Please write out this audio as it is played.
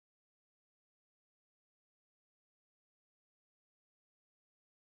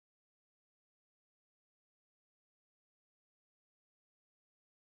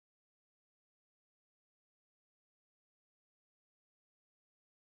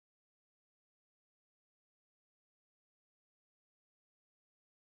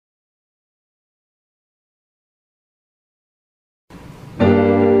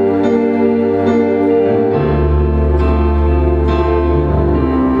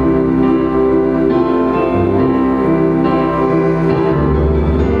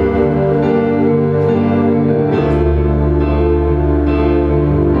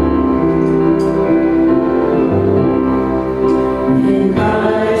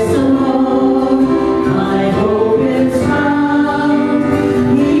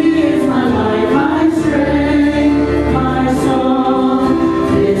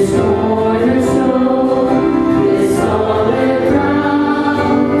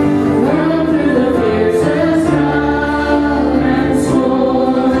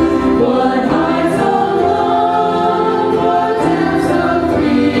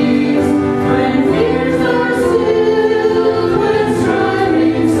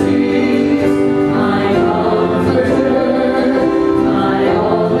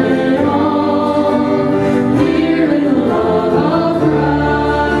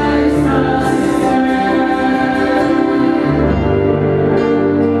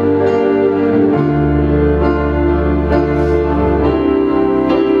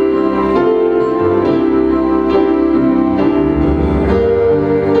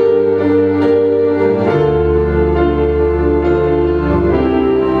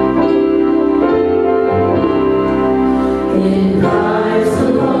Satisfied.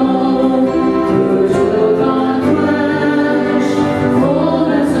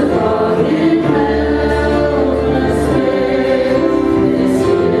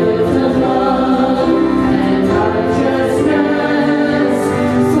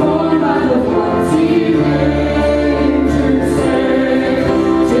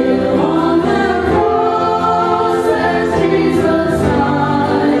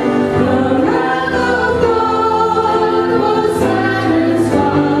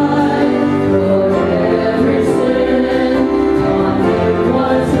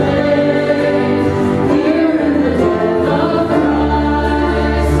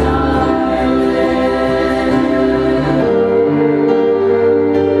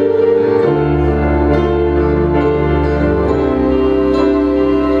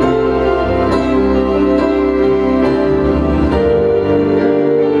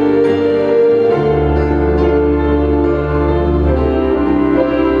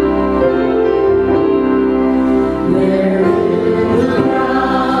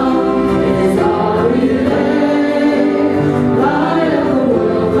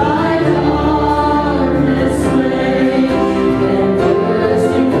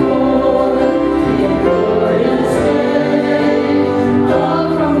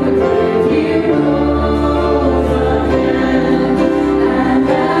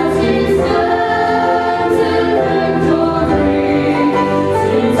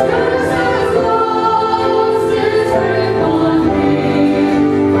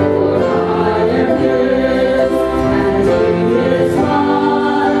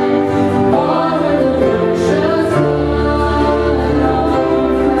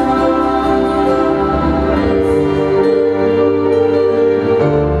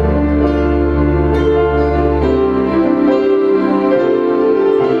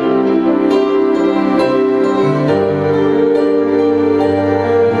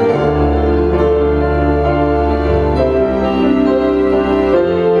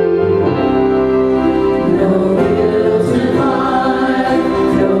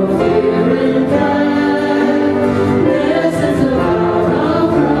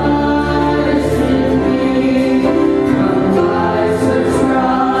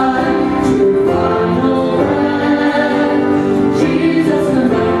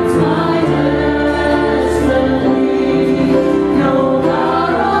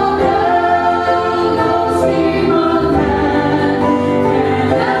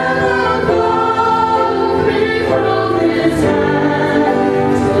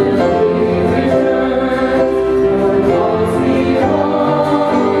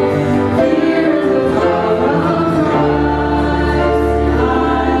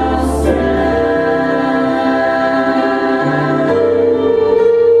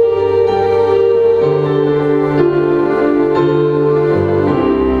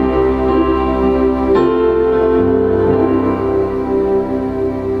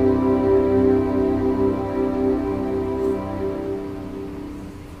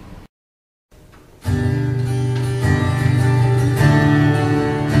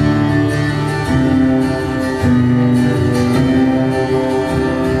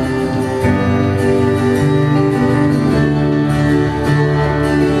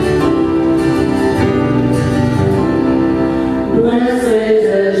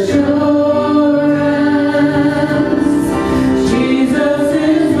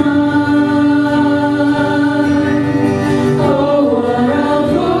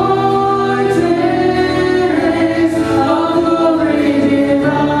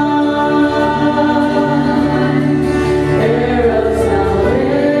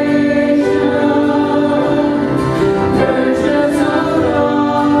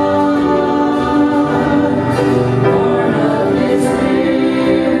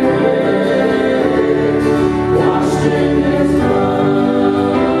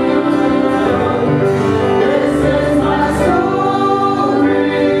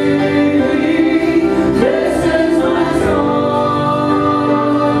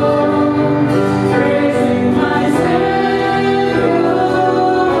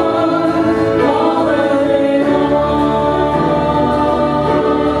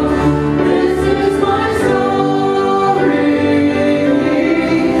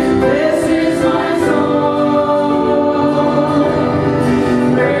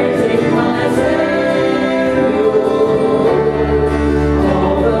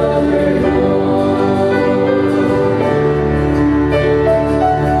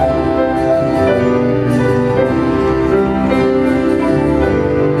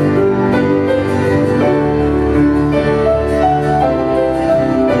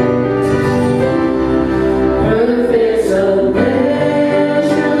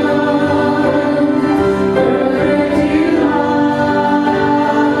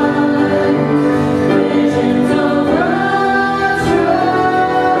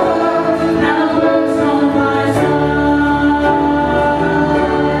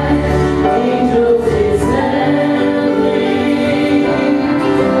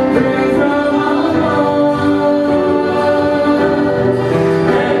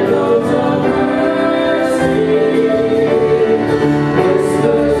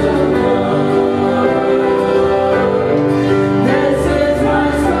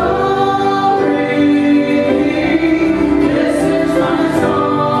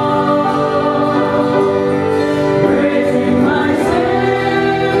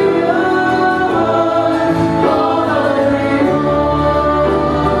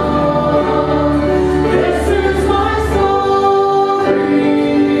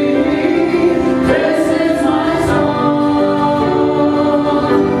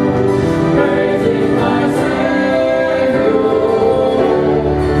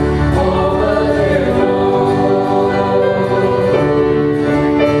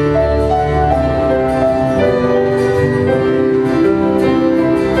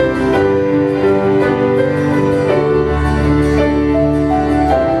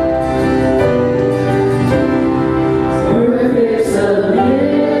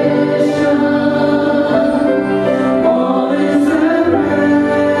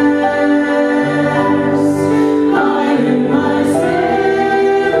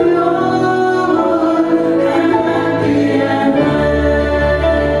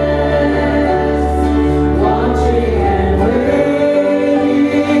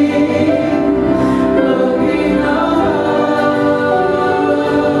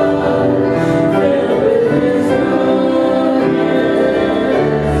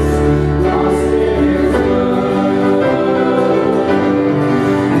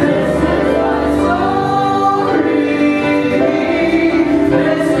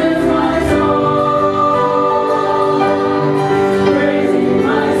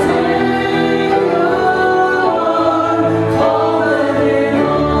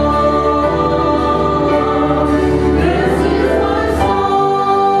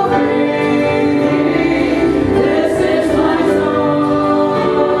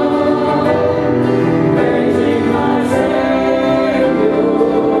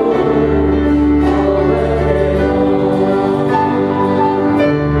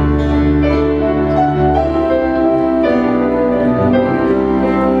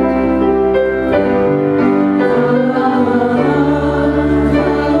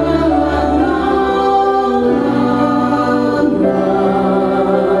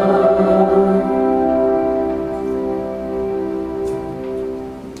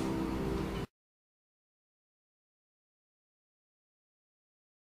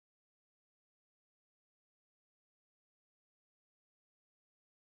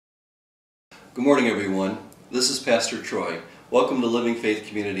 Good morning, everyone. This is Pastor Troy. Welcome to Living Faith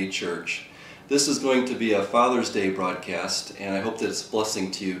Community Church. This is going to be a Father's Day broadcast, and I hope that it's a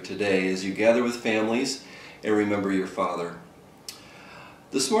blessing to you today as you gather with families and remember your Father.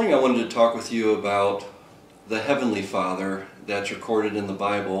 This morning I wanted to talk with you about the Heavenly Father that's recorded in the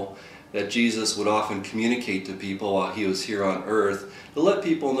Bible that Jesus would often communicate to people while he was here on earth, to let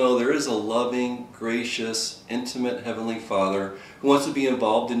people know there is a loving, gracious, intimate Heavenly Father who wants to be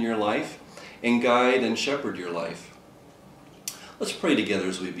involved in your life and guide and shepherd your life. Let's pray together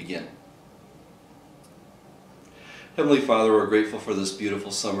as we begin. Heavenly Father, we're grateful for this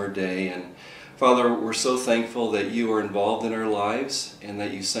beautiful summer day, and Father, we're so thankful that you are involved in our lives and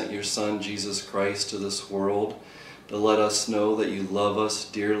that you sent your Son, Jesus Christ, to this world to let us know that you love us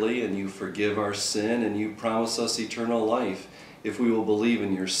dearly and you forgive our sin and you promise us eternal life if we will believe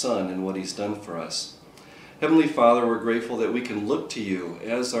in your Son and what he's done for us. Heavenly Father, we're grateful that we can look to you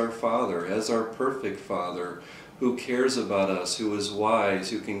as our Father, as our perfect Father, who cares about us, who is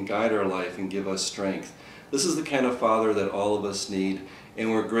wise, who can guide our life and give us strength. This is the kind of Father that all of us need, and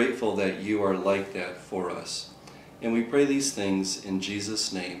we're grateful that you are like that for us. And we pray these things in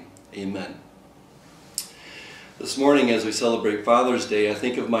Jesus' name. Amen. This morning, as we celebrate Father's Day, I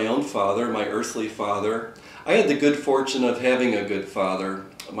think of my own father, my earthly father. I had the good fortune of having a good father.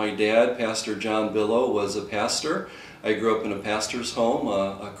 My dad, Pastor John Billow, was a pastor. I grew up in a pastor's home,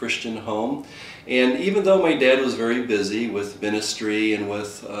 a Christian home. And even though my dad was very busy with ministry and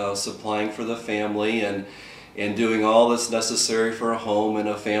with supplying for the family and doing all that's necessary for a home and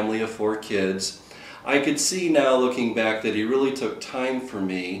a family of 4 kids, I could see now, looking back, that he really took time for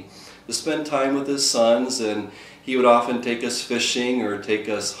me to spend time with his sons, and he would often take us fishing or take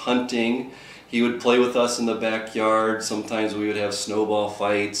us hunting. He would play with us in the backyard. Sometimes we would have snowball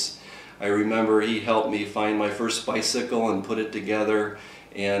fights. I remember he helped me find my first bicycle and put it together.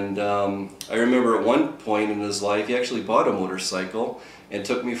 And I remember at one point in his life, he actually bought a motorcycle and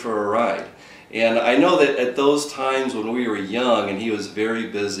took me for a ride. And I know that at those times when we were young and he was very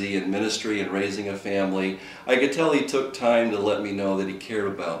busy in ministry and raising a family, I could tell he took time to let me know that he cared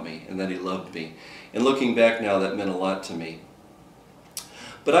about me and that he loved me. And looking back now, that meant a lot to me.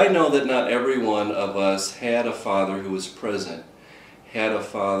 But I know that not every one of us had a father who was present, had a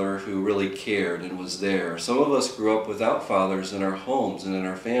father who really cared and was there. Some of us grew up without fathers in our homes and in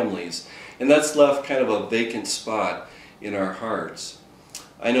our families, and that's left kind of a vacant spot in our hearts.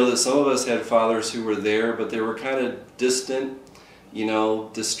 I know that some of us had fathers who were there, but they were kind of distant,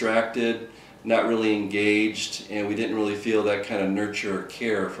 distracted, not really engaged, and we didn't really feel that kind of nurture or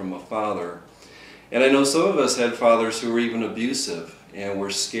care from a father. And I know some of us had fathers who were even abusive and were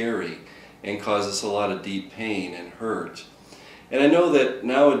scary and caused us a lot of deep pain and hurt. And I know that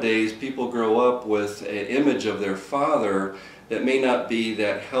nowadays people grow up with an image of their father that may not be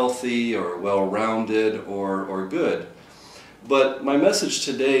that healthy or well-rounded or good. But my message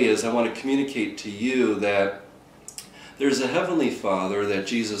today is I want to communicate to you that there's a Heavenly Father that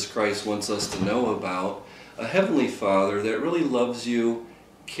Jesus Christ wants us to know about, a Heavenly Father that really loves you,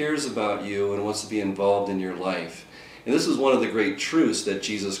 cares about you, and wants to be involved in your life. And this is one of the great truths that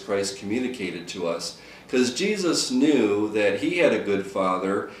Jesus Christ communicated to us, because Jesus knew that he had a good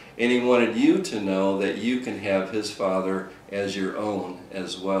father, and he wanted you to know that you can have his father as your own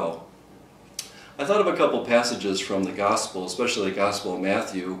as well. I thought of a couple passages from the Gospel, especially the Gospel of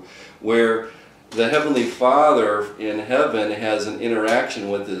Matthew, where the Heavenly Father in heaven has an interaction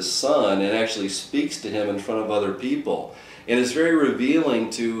with his Son and actually speaks to him in front of other people. And it's very revealing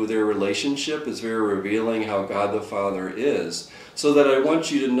to their relationship. It's very revealing how God the Father is. So that I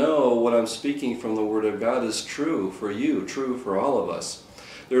want you to know what I'm speaking from the Word of God is true for you, true for all of us.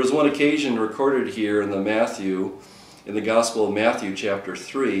 There was one occasion recorded here in the Gospel of Matthew chapter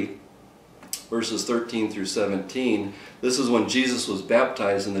 3, verses 13 through 17. This is when Jesus was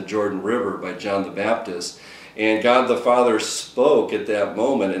baptized in the Jordan River by John the Baptist. And God the Father spoke at that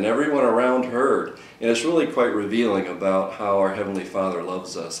moment, and everyone around heard. And it's really quite revealing about how our Heavenly Father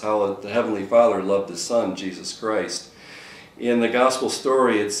loves us, how the Heavenly Father loved His Son, Jesus Christ. In the Gospel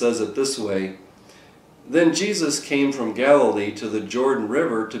story, it says it this way: "Then Jesus came from Galilee to the Jordan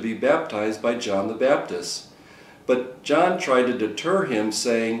River to be baptized by John the Baptist. But John tried to deter him,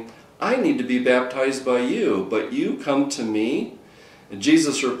 saying, 'I need to be baptized by you, but you come to me?' And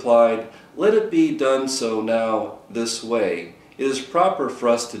Jesus replied, 'Let it be done so now this way. It is proper for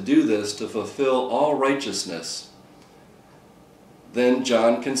us to do this to fulfill all righteousness.' Then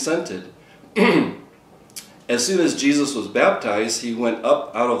John consented. As soon as Jesus was baptized, he went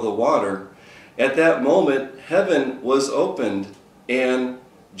up out of the water. At that moment, heaven was opened, and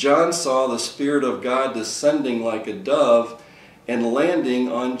John saw the Spirit of God descending like a dove and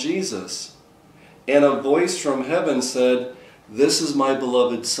landing on Jesus. And a voice from heaven said, "This is my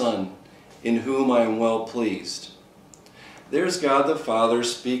beloved Son, in whom I am well pleased." There's God the Father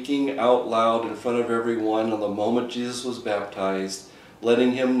speaking out loud in front of everyone on the moment Jesus was baptized,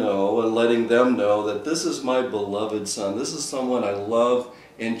 letting him know and letting them know that this is my beloved Son. This is someone I love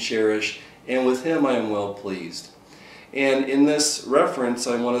and cherish, and with him I am well pleased. And in this reference,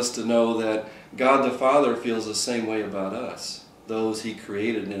 I want us to know that God the Father feels the same way about us, those he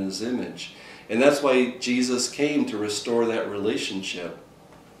created in his image. And that's why Jesus came, to restore that relationship.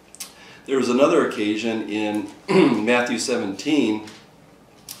 There was another occasion in Matthew 17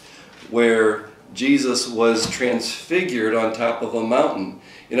 where Jesus was transfigured on top of a mountain.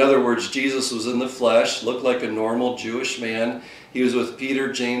 In other words, Jesus was in the flesh, looked like a normal Jewish man. He was with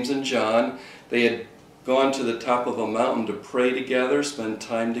Peter, James, and John. They had gone to the top of a mountain to pray together, spend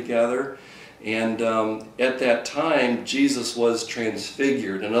time together. And at that time, Jesus was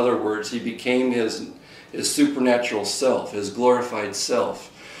transfigured. In other words, he became his supernatural self, his glorified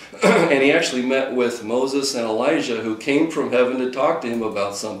self. And he actually met with Moses and Elijah, who came from heaven to talk to him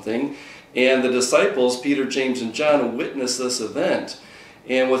about something. And the disciples, Peter, James, and John, witnessed this event.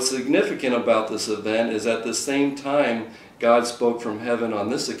 And what's significant about this event is at the same time, God spoke from heaven on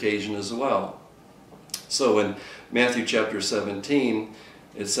this occasion as well. So in Matthew chapter 17,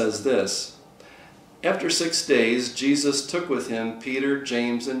 it says this: "After 6 days, Jesus took with him Peter,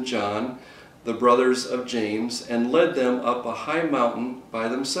 James, and John, the brothers of James, and led them up a high mountain by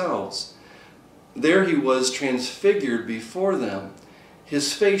themselves. There he was transfigured before them.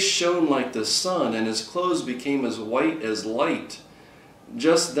 His face shone like the sun, and his clothes became as white as light.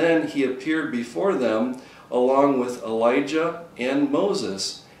 Just then he appeared before them, along with Elijah and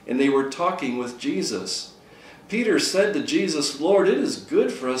Moses, and they were talking with Jesus. Peter said to Jesus, 'Lord, it is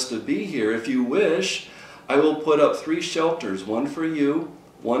good for us to be here. If you wish, I will put up 3 shelters, one for you,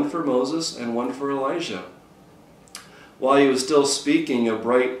 one for Moses, and one for Elijah.' While he was still speaking, a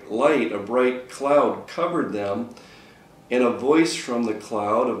bright light, a bright cloud covered them, and a voice from the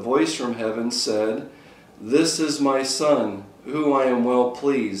cloud, a voice from heaven said, 'This is my Son, whom I am well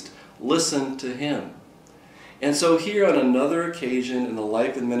pleased. Listen to him.'" And so here on another occasion in the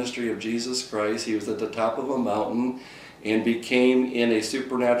life and ministry of Jesus Christ, he was at the top of a mountain and became in a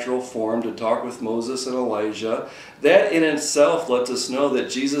supernatural form to talk with Moses and Elijah. That in itself lets us know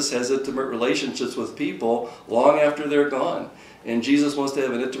that Jesus has intimate relationships with people long after they're gone. And Jesus wants to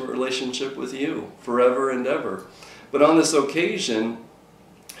have an intimate relationship with you forever and ever. But on this occasion,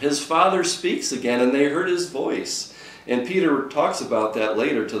 his Father speaks again, and they heard his voice. And Peter talks about that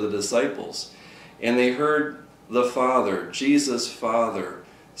later to the disciples. And they heard the Father, Jesus' Father,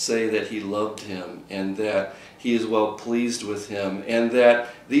 say that he loved him and that he is well pleased with him, and that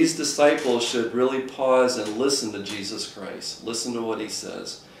these disciples should really pause and listen to Jesus Christ, listen to what he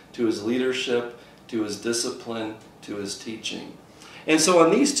says, to his leadership, to his discipline, to his teaching. And so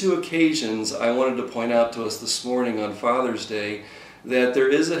on these 2 occasions, I wanted to point out to us this morning on Father's Day that there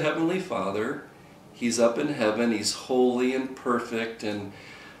is a Heavenly Father. He's up in heaven. He's holy and perfect and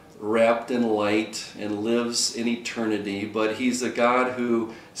wrapped in light and lives in eternity, but he's a God who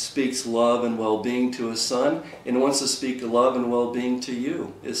speaks love and well-being to his Son and wants to speak love and well-being to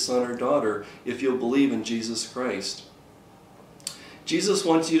you, his son or daughter, if you'll believe in Jesus Christ. Jesus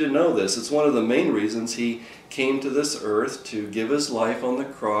wants you to know this. It's one of the main reasons he came to this earth, to give his life on the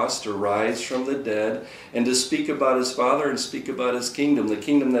cross, to rise from the dead, and to speak about his Father and speak about his kingdom, the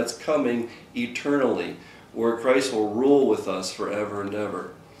kingdom that's coming eternally, where Christ will rule with us forever and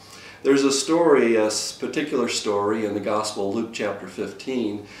ever. There's a story, a particular story in the Gospel of Luke chapter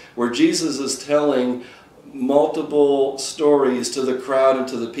 15, where Jesus is telling multiple stories to the crowd and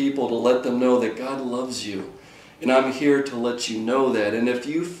to the people to let them know that God loves you. And I'm here to let you know that. And if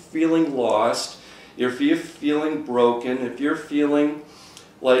you're feeling lost, if you're feeling broken, if you're feeling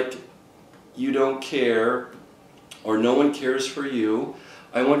like you don't care or no one cares for you,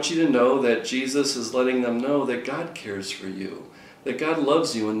 I want you to know that Jesus is letting them know that God cares for you, that God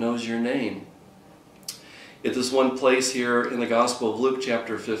loves you and knows your name. At this one place here in the Gospel of Luke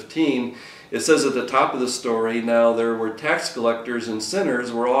chapter 15, it says at the top of the story, now there were tax collectors and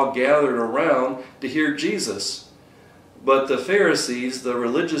sinners were all gathered around to hear Jesus. But the Pharisees, the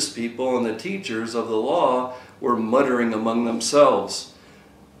religious people, and the teachers of the law were muttering among themselves,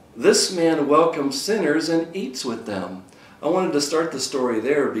 "This man welcomes sinners and eats with them." I wanted to start the story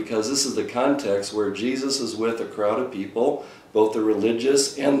there because this is the context where Jesus is with a crowd of people, both the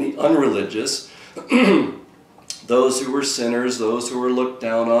religious and the unreligious, those who were sinners, those who were looked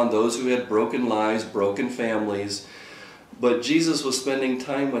down on, those who had broken lives, broken families. But Jesus was spending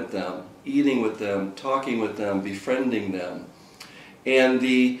time with them, eating with them, talking with them, befriending them. And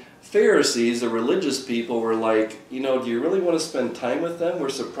the Pharisees, the religious people, were like, do you really want to spend time with them? We're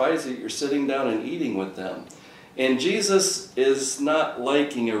surprised that you're sitting down and eating with them. And Jesus is not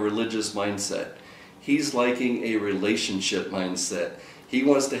liking a religious mindset. He's liking a relationship mindset. He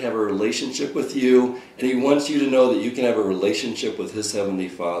wants to have a relationship with you, and he wants you to know that you can have a relationship with his heavenly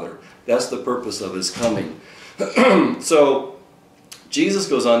Father. That's the purpose of his coming. So Jesus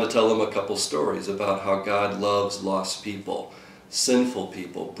goes on to tell them a couple stories about how God loves lost people, sinful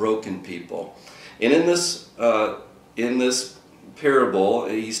people, broken people. And in this parable,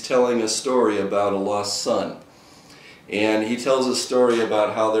 he's telling a story about a lost son. And he tells a story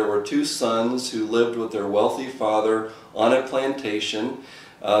about how there were two sons who lived with their wealthy father on a plantation.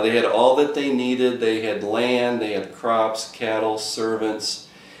 They had all that they needed. They had land, they had crops, cattle, servants.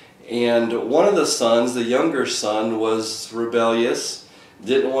 And one of the sons, the younger son, was rebellious,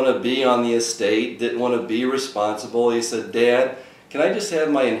 didn't want to be on the estate, didn't want to be responsible. He said, "Dad, can I just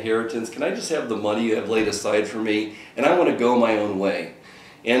have my inheritance? Can I just have the money you have laid aside for me? And I want to go my own way."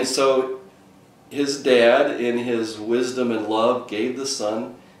 And so his dad, in his wisdom and love, gave the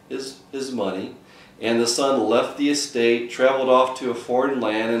son his money. And the son left the estate, traveled off to a foreign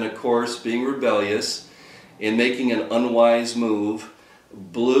land, and of course, being rebellious and making an unwise move,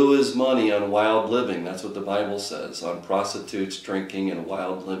 blew his money on wild living. That's what the Bible says, on prostitutes, drinking, and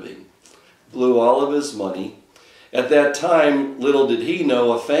wild living. Blew all of his money. At that time, little did he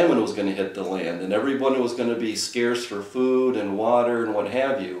know a famine was going to hit the land, and everyone was going to be scarce for food and water and what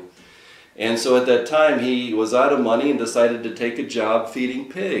have you. And so at that time, he was out of money and decided to take a job feeding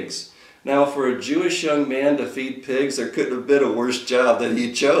pigs. Now, for a Jewish young man to feed pigs, there couldn't have been a worse job than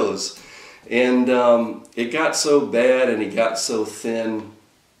he chose. And it got so bad and he got so thin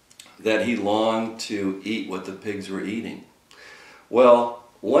that he longed to eat what the pigs were eating. Well,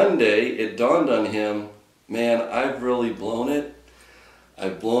 one day it dawned on him, man, I've really blown it.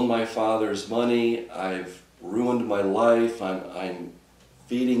 I've blown my father's money. I've ruined my life. I'm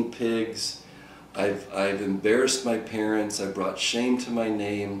feeding pigs. I've embarrassed my parents. I brought shame to my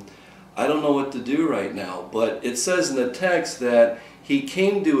name. I don't know what to do right now. But it says in the text that he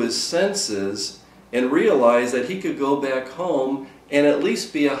came to his senses and realized that he could go back home and at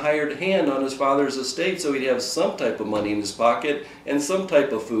least be a hired hand on his father's estate, so he'd have some type of money in his pocket and some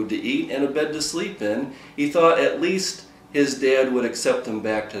type of food to eat and a bed to sleep in. He thought at least his dad would accept him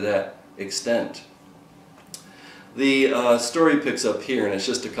back to that extent. The story picks up here, and it's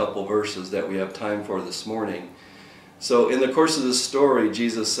just a couple verses that we have time for this morning. So in the course of this story,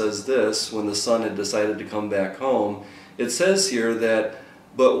 Jesus says this, when the son had decided to come back home. It says here that,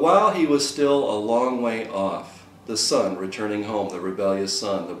 but while he was still a long way off, the son returning home, the rebellious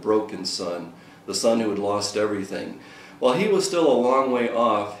son, the broken son, the son who had lost everything, while he was still a long way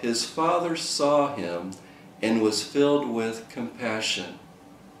off, his father saw him and was filled with compassion.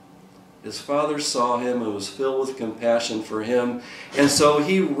 His father saw him and was filled with compassion for him, and so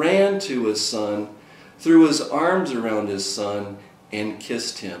he ran to his son, threw his arms around his son, and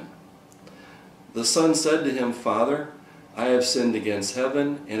kissed him. The son said to him, "Father, I have sinned against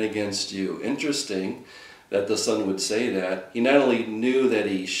heaven and against you." Interesting that the son would say that. He not only knew that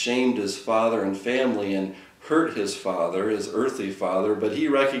he shamed his father and family and hurt his father, his earthly father, but he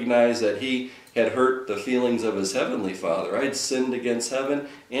recognized that he had hurt the feelings of his heavenly Father. I had sinned against heaven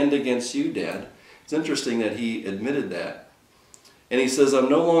and against you, Dad. It's interesting that he admitted that. And he says, "I'm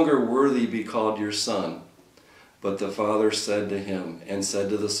no longer worthy to be called your son." But the father said to him and said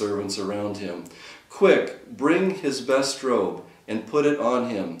to the servants around him, "Quick, bring his best robe and put it on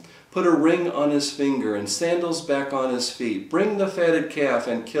him. Put a ring on his finger and sandals back on his feet. Bring the fatted calf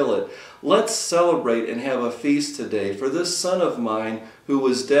and kill it. Let's celebrate and have a feast today, for this son of mine who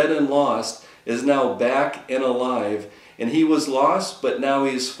was dead and lost is now back and alive, and he was lost, but now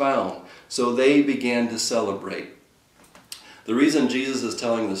he is found." So they began to celebrate. The reason Jesus is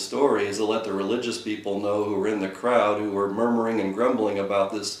telling the story is to let the religious people know who were in the crowd, who were murmuring and grumbling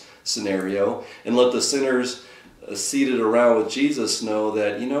about this scenario, and let the sinners seated around with Jesus know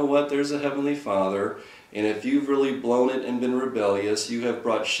that, you know what, there's a heavenly Father, and if you've really blown it and been rebellious, you have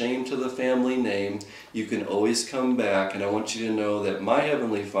brought shame to the family name, you can always come back, and I want you to know that my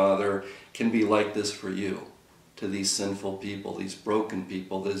heavenly Father can be like this for you, to these sinful people, these broken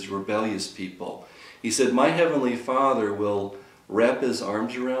people, these rebellious people. He said, my heavenly Father will wrap his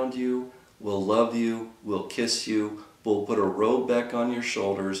arms around you, will love you, will kiss you, will put a robe back on your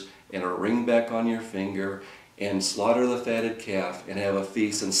shoulders and a ring back on your finger, and slaughter the fatted calf and have a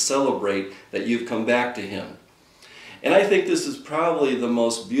feast and celebrate that you've come back to him. And I think this is probably the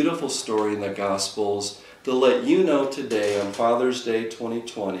most beautiful story in the Gospels to let you know today on Father's Day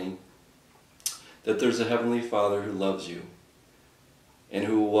 2020 that there's a Heavenly Father who loves you. and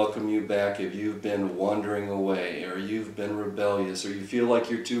who will welcome you back if you've been wandering away, or you've been rebellious, or you feel like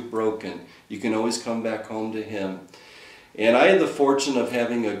you're too broken. You can always come back home to Him. And I had the fortune of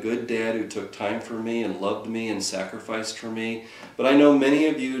having a good dad who took time for me and loved me and sacrificed for me. But I know many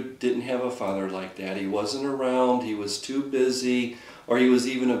of you didn't have a father like that. He wasn't around, he was too busy, or he was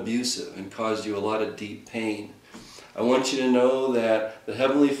even abusive and caused you a lot of deep pain. I want you to know that the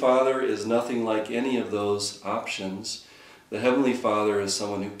Heavenly Father is nothing like any of those options. The Heavenly Father is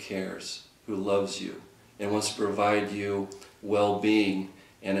someone who cares, who loves you, and wants to provide you well-being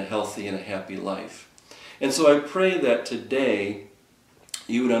and a healthy and a happy life. And so I pray that today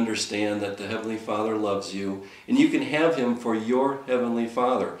you would understand that the Heavenly Father loves you, and you can have Him for your Heavenly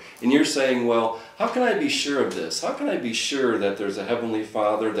Father. And you're saying, well, how can I be sure of this? How can I be sure that there's a Heavenly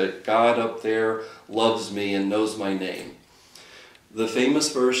Father, that God up there loves me and knows my name? The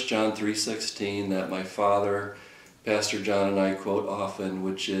famous verse, John 3:16, that my father, Pastor John, and I quote often,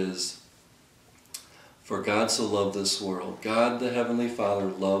 which is, "For God so loved this world." God, the Heavenly Father,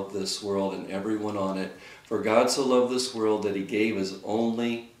 loved this world and everyone on it. "For God so loved this world that He gave His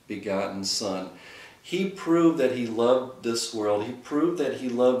only begotten Son." He proved that He loved this world. He proved that He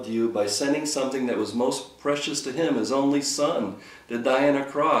loved you by sending something that was most precious to Him, His only Son, to die on a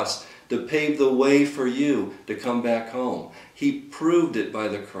cross, to pave the way for you to come back home. He proved it by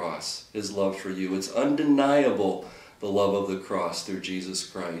the cross, His love for you. It's undeniable, the love of the cross through Jesus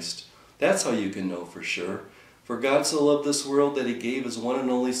Christ. That's how you can know for sure. "For God so loved this world that He gave His one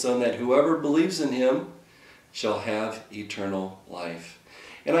and only Son, that whoever believes in Him shall have eternal life."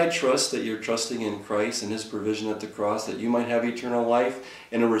 And I trust that you're trusting in Christ and His provision at the cross, that you might have eternal life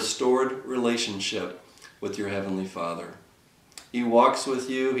and a restored relationship with your Heavenly Father. He walks with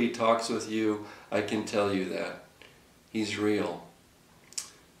you, He talks with you. I can tell you that. He's real.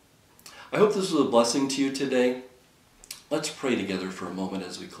 I hope this was a blessing to you today. Let's pray together for a moment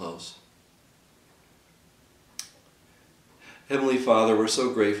as we close. Heavenly Father, we're so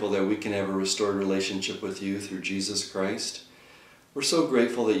grateful that we can have a restored relationship with you through Jesus Christ. We're so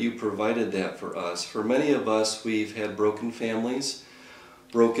grateful that you provided that for us. For many of us, we've had broken families,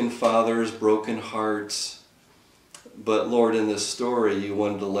 broken fathers, broken hearts. But Lord, in this story, you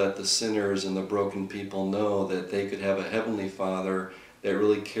wanted to let the sinners and the broken people know that they could have a Heavenly Father that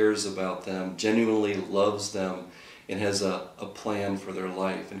really cares about them, genuinely loves them, and has a plan for their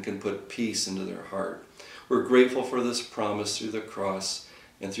life and can put peace into their heart. We're grateful for this promise through the cross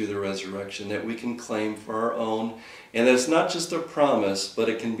and through the resurrection that we can claim for our own. And that it's not just a promise, but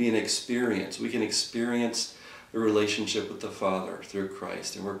it can be an experience. We can experience the relationship with the Father through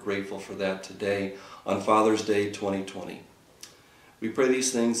Christ. And we're grateful for that today on Father's Day 2020. We pray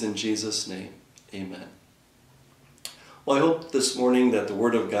these things in Jesus' name. Amen. Well, I hope this morning that the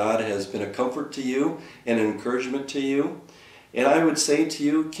Word of God has been a comfort to you and an encouragement to you. And I would say to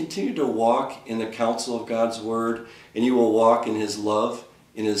you, continue to walk in the counsel of God's Word, and you will walk in His love,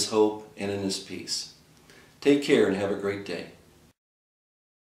 in His hope, and in His peace. Take care and have a great day.